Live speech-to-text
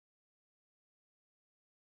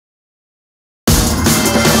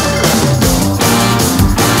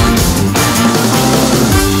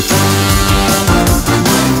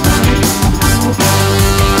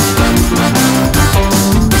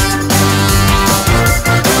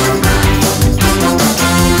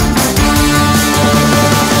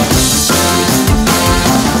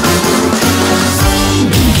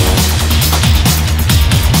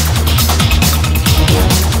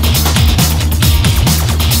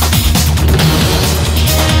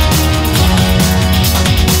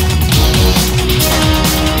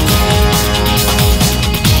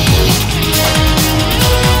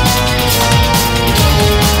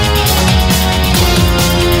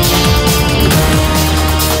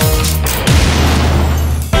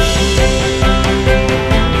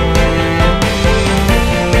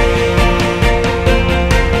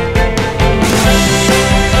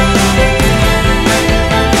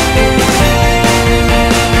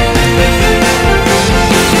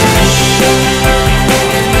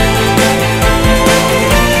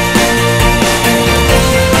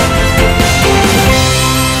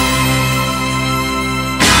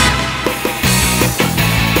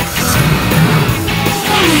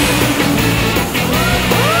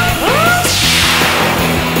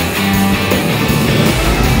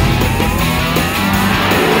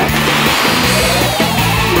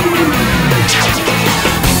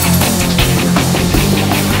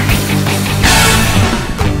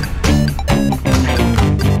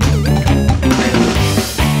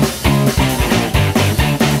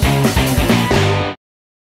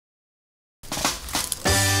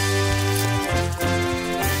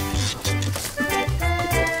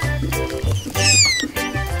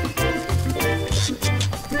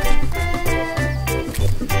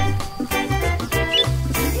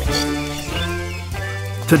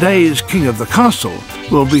Today's king of the castle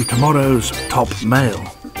will be tomorrow's top male.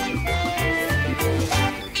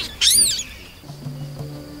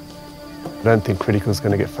 I don't think Critical's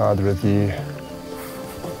going to get father of the year.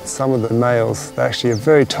 Some of the males, they actually are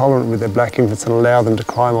very tolerant with their black infants and allow them to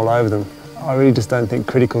climb all over them. I really just don't think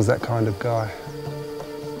Critical's that kind of guy.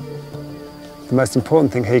 The most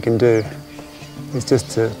important thing he can do is just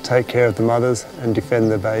to take care of the mothers and defend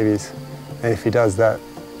the babies. And if he does that,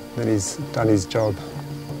 then he's done his job.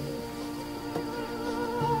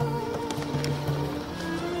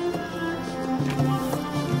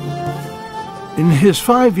 In his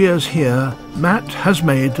 5 years here, Matt has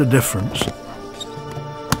made a difference.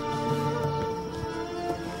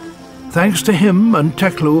 Thanks to him and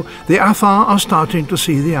Teklu, the Afar are starting to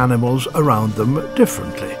see the animals around them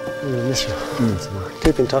differently.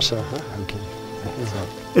 Keep in touch, huh?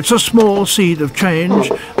 It's a small seed of change,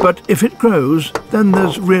 but if it grows, then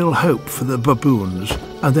there's real hope for the baboons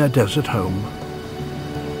and their desert home.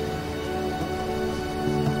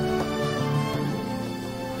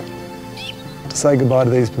 To say goodbye to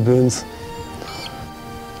these baboons,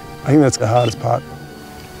 I think that's the hardest part.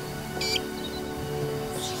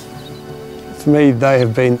 For me, they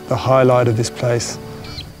have been the highlight of this place.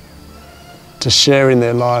 To share in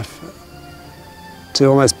their life, to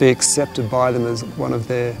almost be accepted by them as one of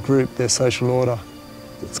their group, their social order.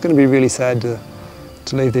 It's going to be really sad to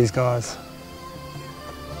leave these guys.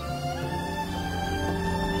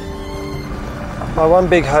 My one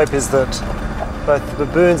big hope is that both the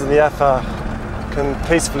baboons and the Afar can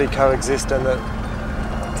peacefully coexist, and that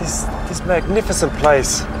this magnificent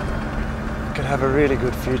place can have a really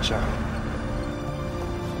good future.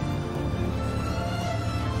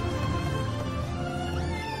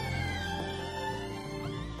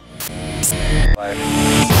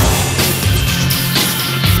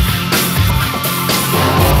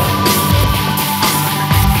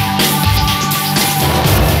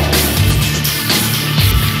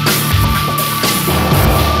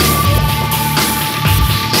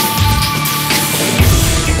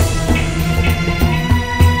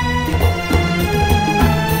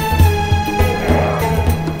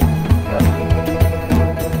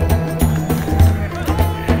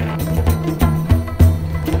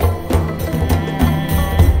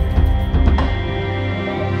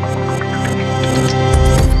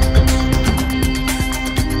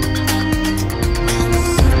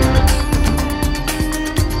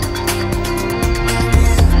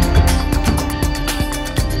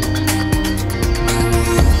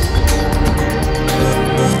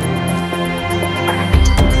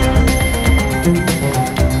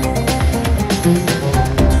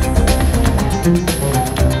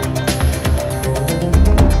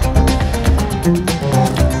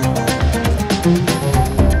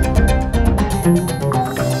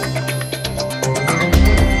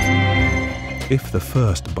 If the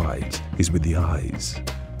first bite is with the eyes,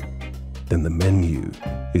 then the menu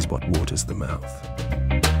is what waters the mouth.